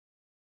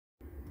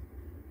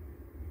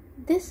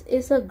This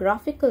is a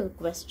graphical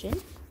question.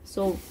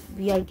 So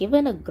we are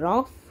given a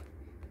graph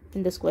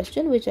in this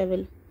question, which I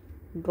will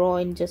draw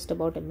in just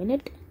about a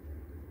minute.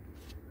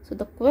 So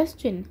the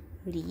question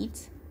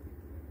reads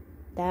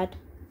that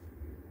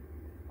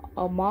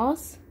a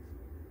mass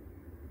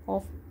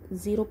of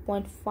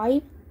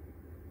 0.5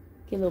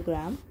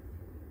 kilogram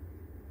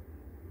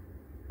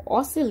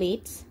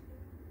oscillates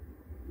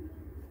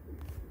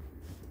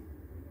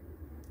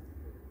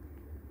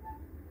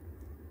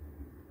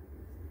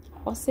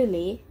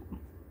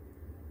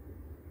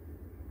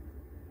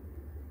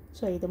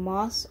the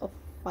mass of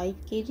 5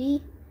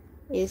 kg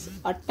is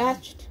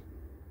attached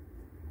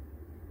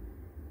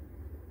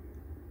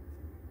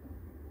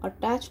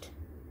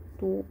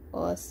to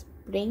a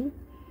spring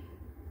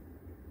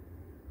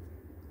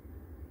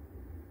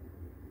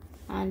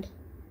and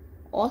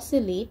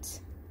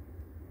oscillates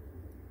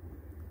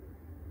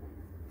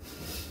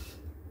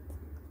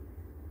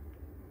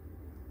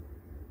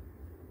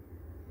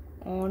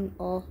on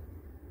a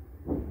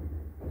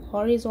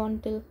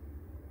horizontal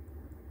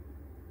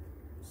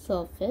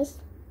surface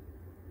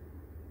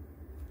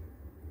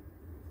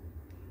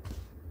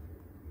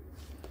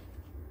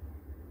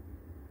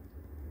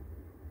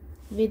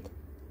with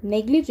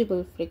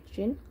negligible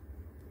friction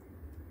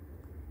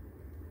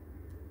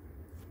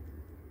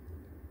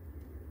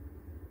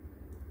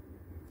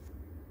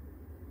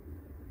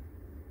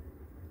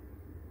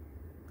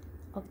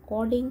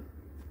according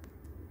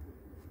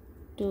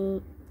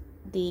to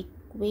the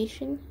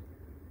equation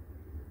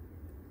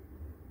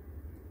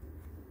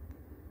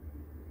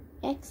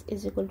x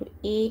is equal to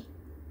a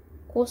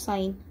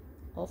cosine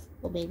of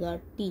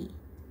omega t.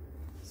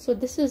 So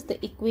this is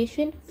the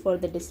equation for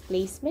the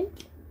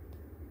displacement.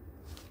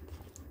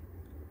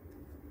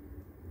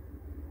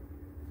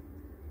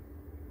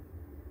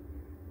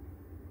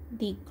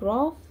 The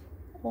graph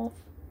of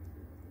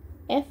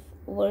f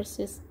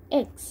versus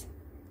x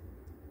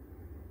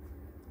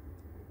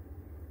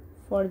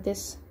for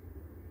this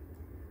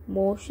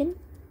motion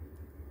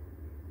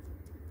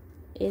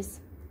is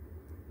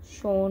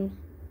shown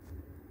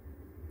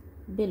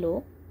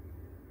below.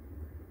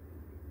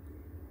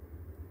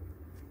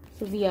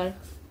 So we are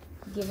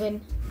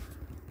given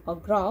a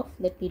graph.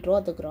 Let me draw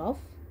the graph.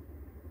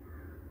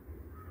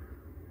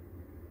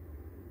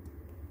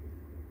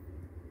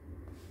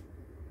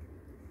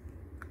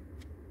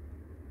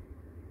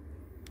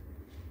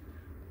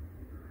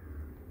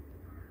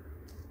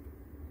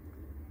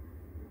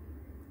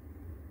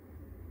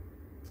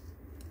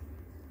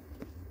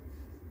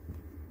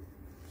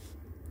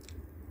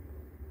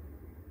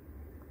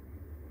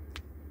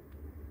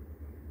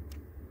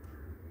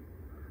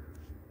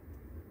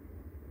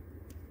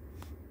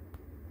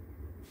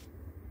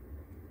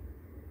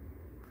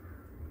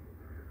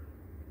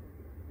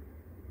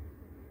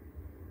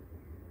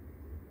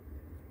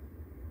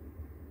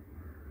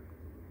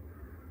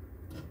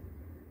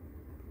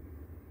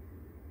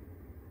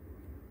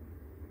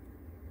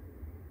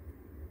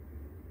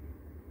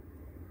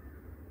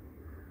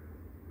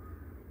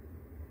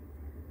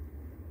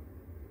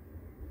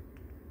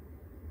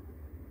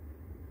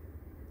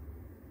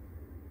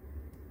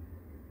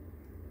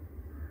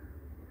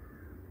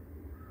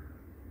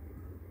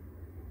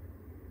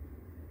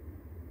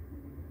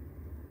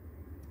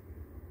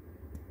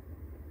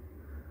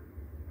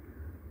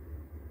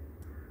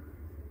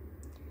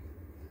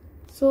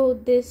 So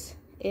this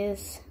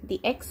is the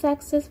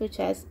x-axis, which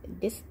has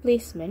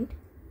displacement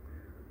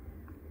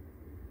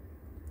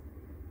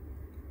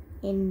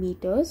in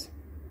meters.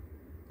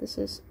 This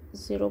is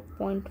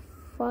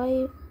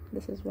 0.5,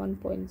 this is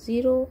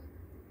 1.0,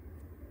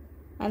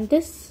 and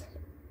this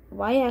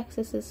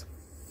y-axis is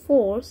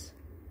force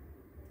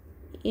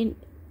in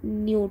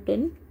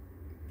Newton.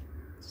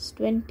 It's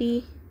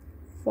 20,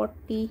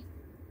 40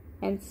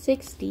 and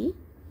 60.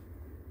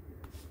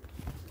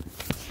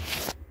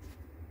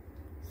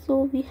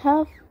 So we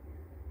have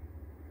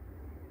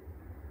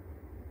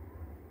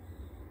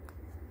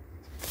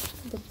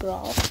the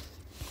graph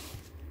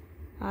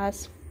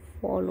as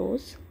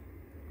follows.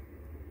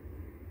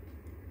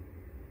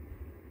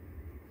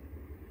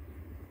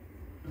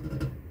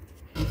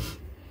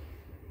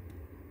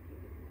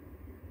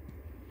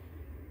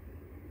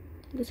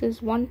 This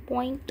is 1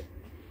 point.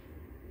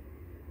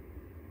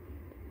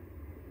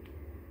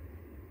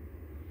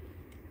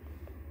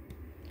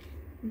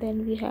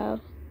 Then we have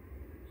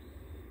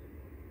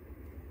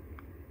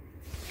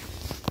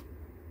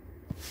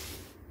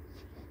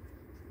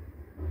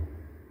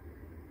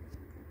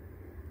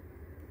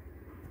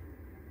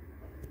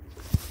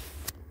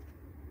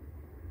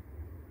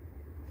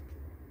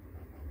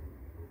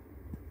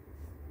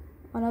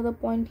another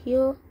point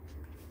here,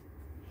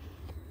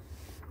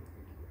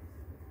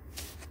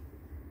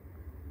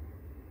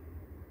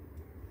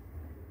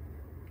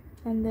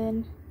 and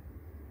then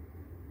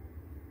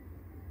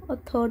a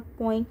third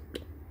point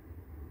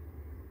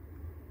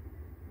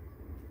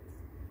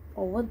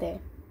over there.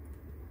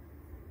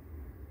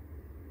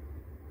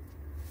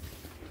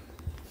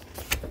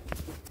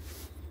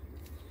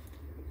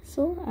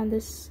 So, and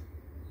this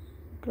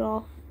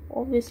graph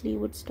obviously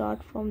would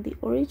start from the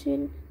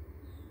origin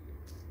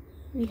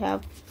we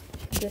have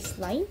this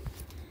line.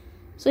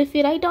 So if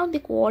we write down the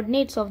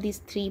coordinates of these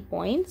 3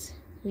 points,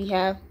 we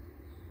have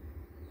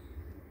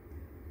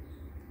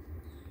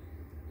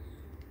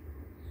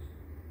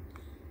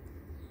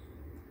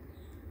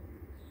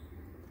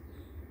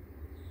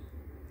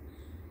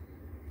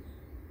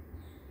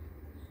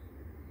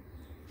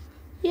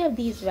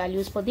these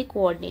values for the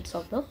coordinates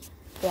of the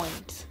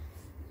points.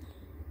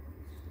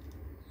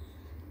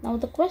 Now in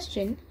the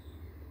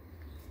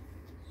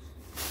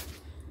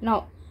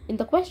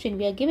question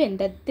we are given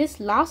that this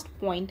last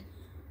point,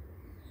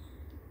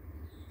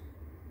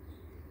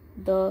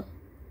 the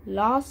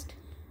last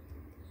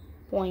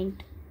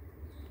point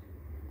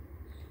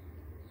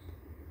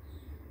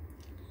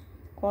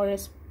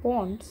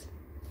corresponds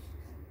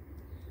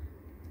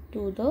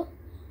to the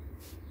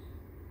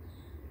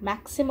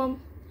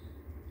maximum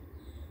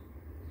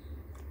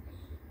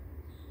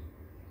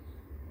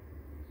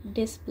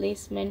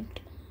displacement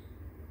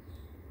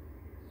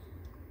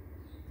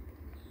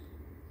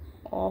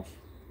of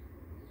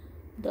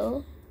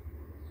the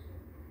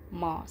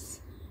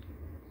mass.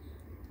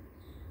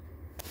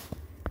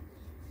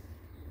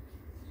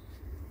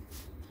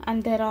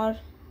 And there are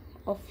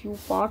a few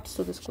parts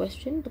to this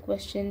question. The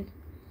question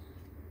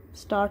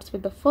starts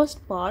with the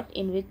first part,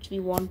 in which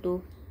we want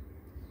to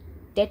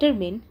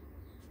determine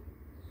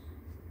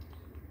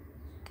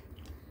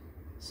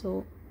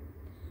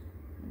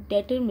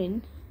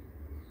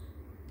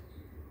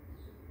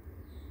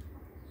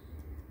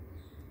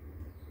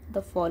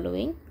the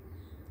following: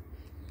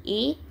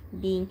 A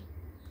being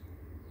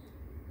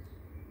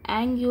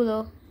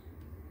angular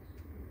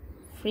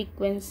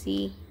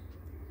frequency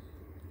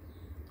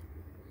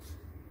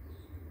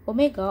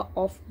omega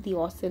of the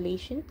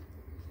oscillation,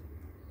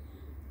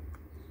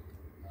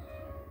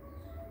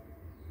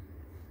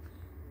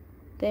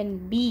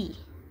 then B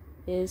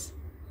is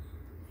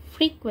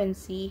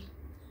frequency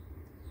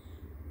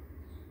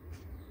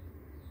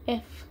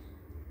f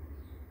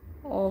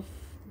of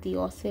the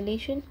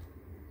oscillation,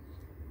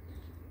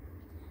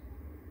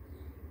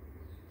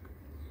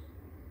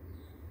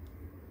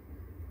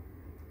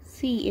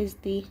 C is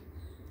the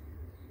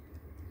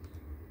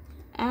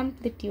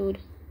amplitude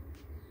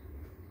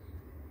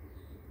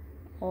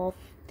of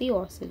the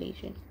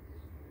oscillation.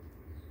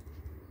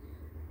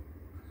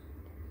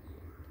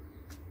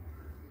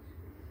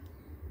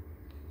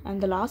 And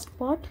the last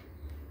part,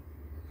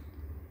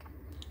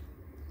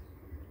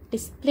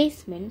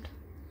 displacement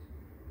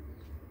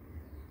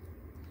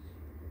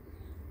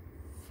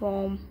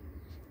from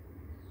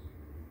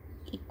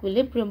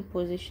equilibrium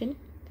position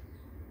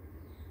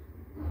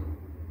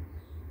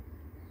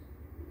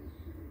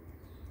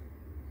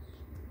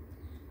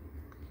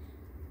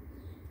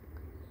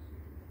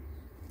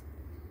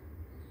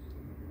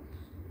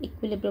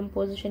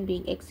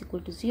being x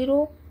equal to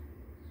 0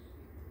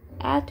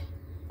 at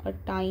a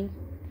time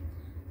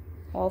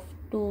of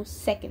 2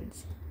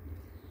 seconds.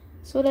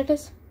 So let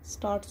us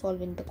start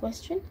solving the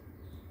question.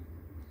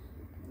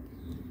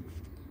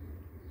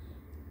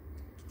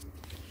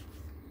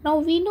 Now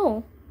we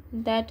know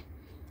that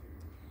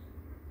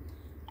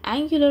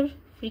angular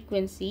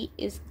frequency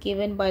is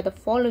given by the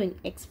following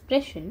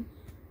expression.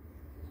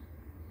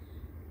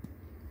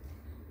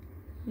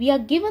 We are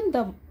given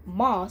the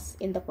mass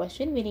in the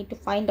question. We need to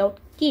find out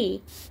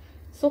K.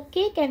 So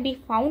K can be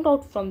found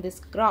out from this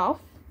graph.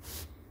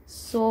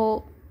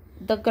 So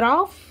the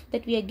graph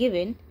that we are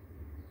given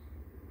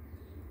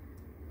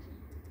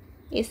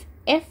is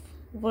F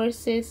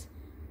versus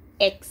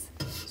X.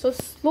 So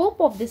slope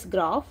of this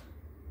graph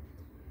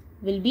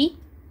will be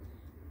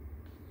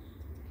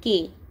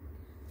K.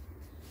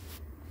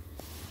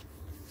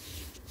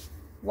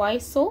 Why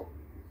so?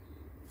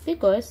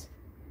 Because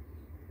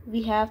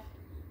we have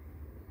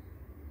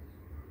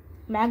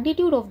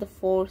magnitude of the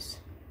force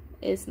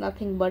is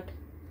nothing but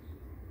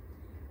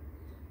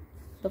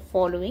the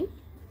following.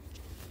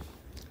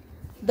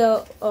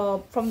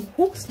 From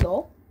Hooke's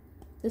law,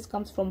 this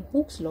comes from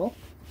Hooke's law.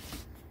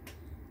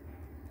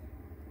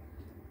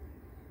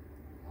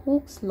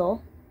 Hooke's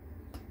law,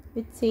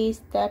 which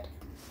says that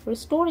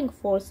restoring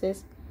force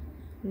is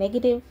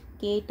negative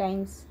K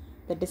times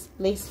the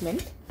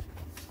displacement.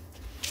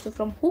 So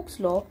from Hooke's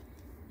law,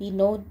 we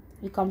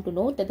come to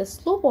know that the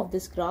slope of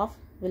this graph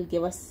will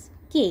give us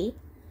K.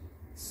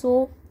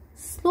 So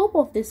slope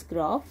of this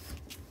graph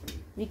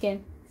we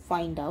can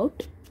find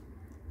out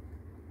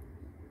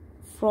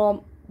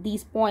from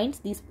these points.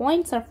 These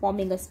points are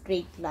forming a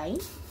straight line.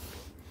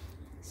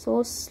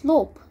 So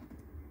slope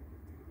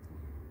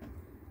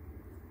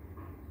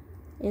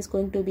is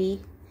going to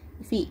be,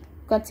 if we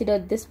consider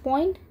this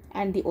point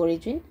and the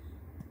origin,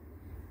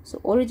 so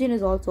origin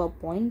is also a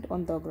point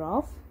on the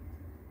graph.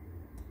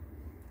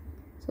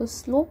 So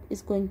slope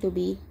is going to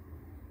be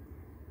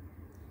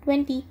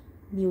 20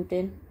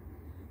 Newton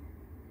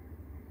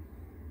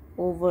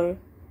over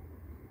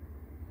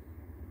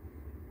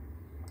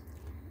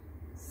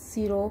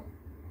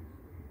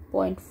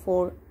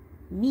 0.4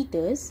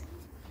 meters.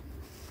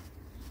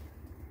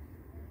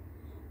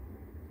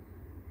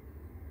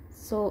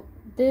 So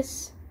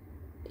this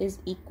is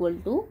equal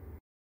to,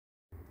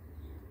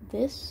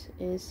 this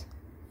is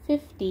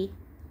 50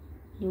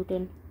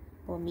 Newton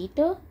per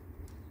meter.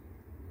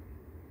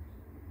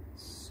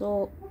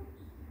 So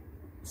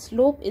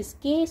slope is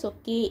K, so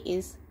K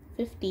is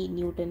 50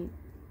 Newton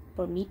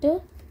per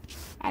meter,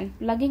 and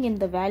plugging in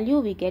the value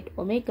we get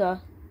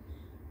omega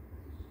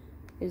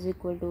is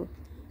equal to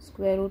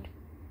square root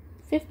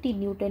 50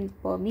 Newton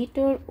per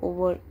meter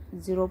over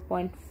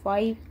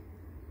 0.5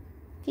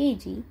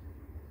 kg,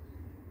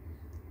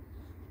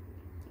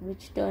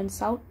 which turns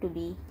out to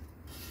be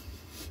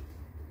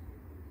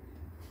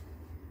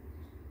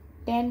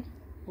 10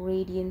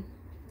 radian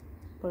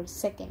per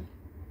second.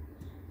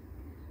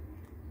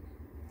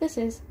 This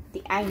is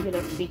the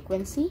angular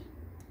frequency.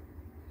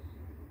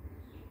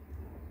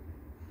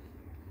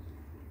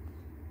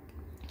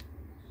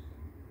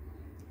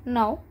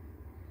 Now,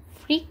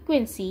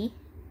 frequency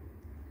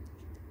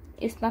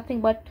is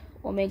nothing but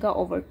omega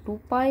over 2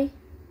 pi.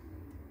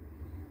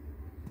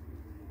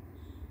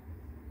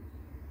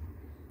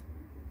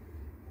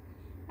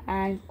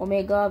 And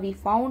omega we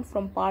found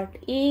from part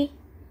A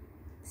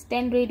is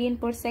 10 radian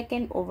per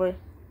second over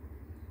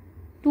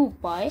 2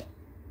 pi,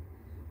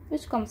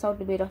 which comes out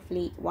to be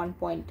roughly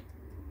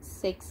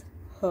 1.6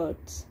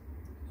 hertz.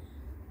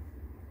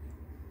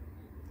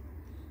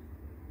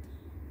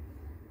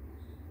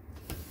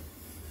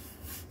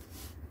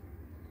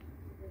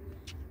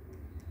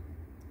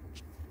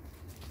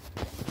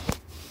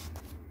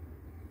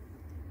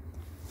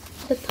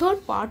 The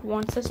third part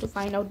wants us to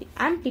find out the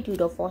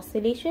amplitude of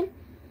oscillation.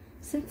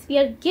 Since we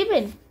are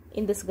given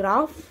in this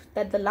graph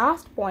that the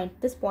last point,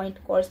 this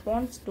point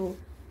corresponds to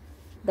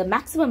the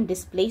maximum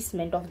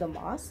displacement of the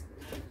mass,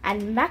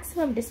 and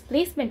maximum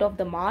displacement of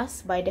the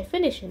mass by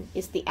definition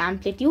is the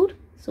amplitude.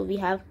 So we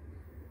have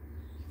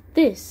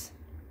this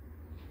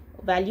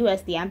value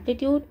as the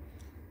amplitude.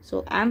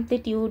 So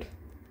amplitude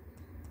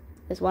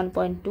is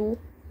 1.2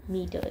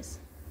 meters.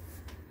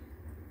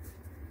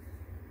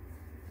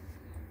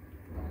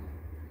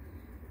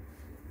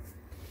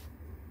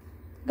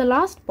 The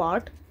last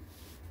part,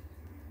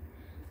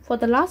 for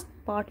the last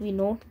part we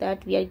note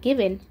that we are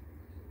given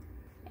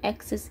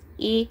x is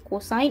a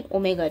cosine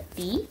omega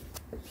t.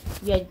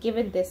 We are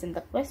given this in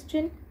the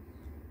question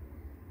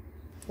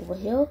over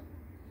here.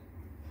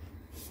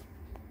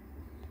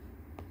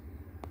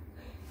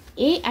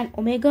 A and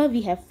omega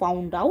we have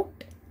found out.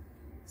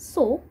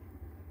 So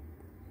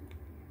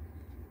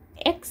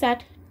x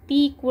at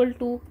t equal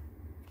to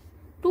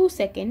 2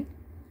 seconds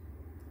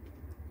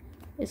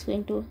is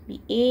going to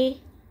be a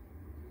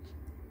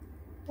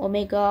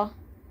omega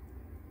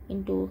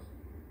into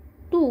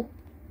 2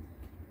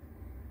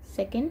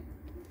 seconds.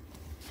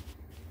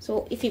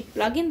 So if we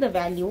plug in the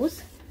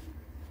values,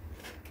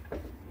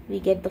 we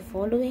get the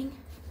following.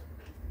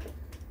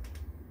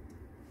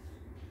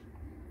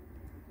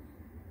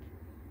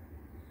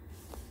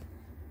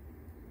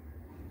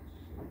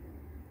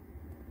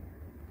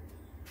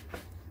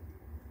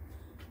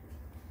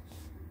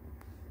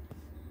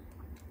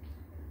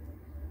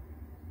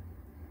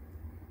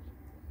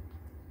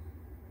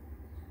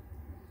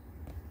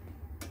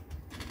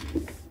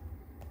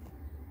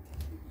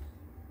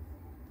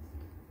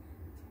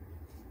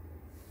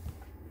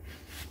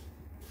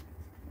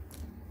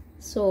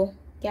 So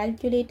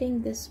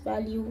calculating this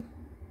value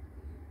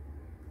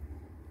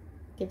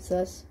gives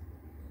us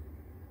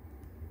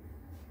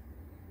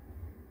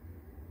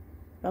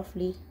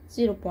roughly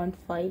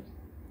 0.5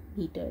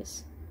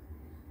 meters.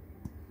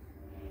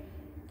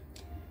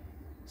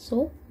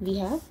 So we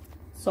have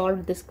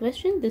solved this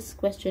question. This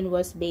question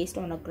was based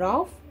on a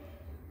graph.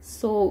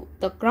 So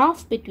the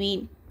graph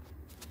between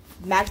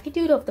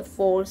magnitude of the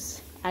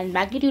force and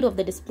magnitude of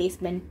the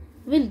displacement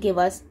will give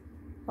us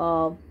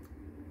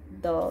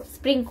the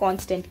spring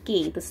constant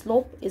K. The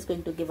slope is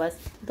going to give us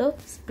the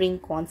spring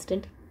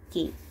constant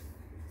K.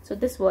 So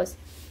this was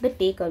the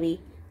takeaway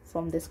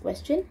from this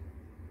question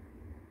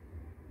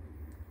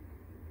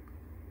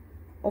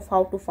of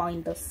how to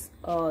find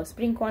the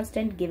spring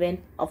constant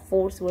given a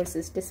force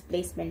versus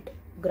displacement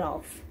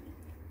graph.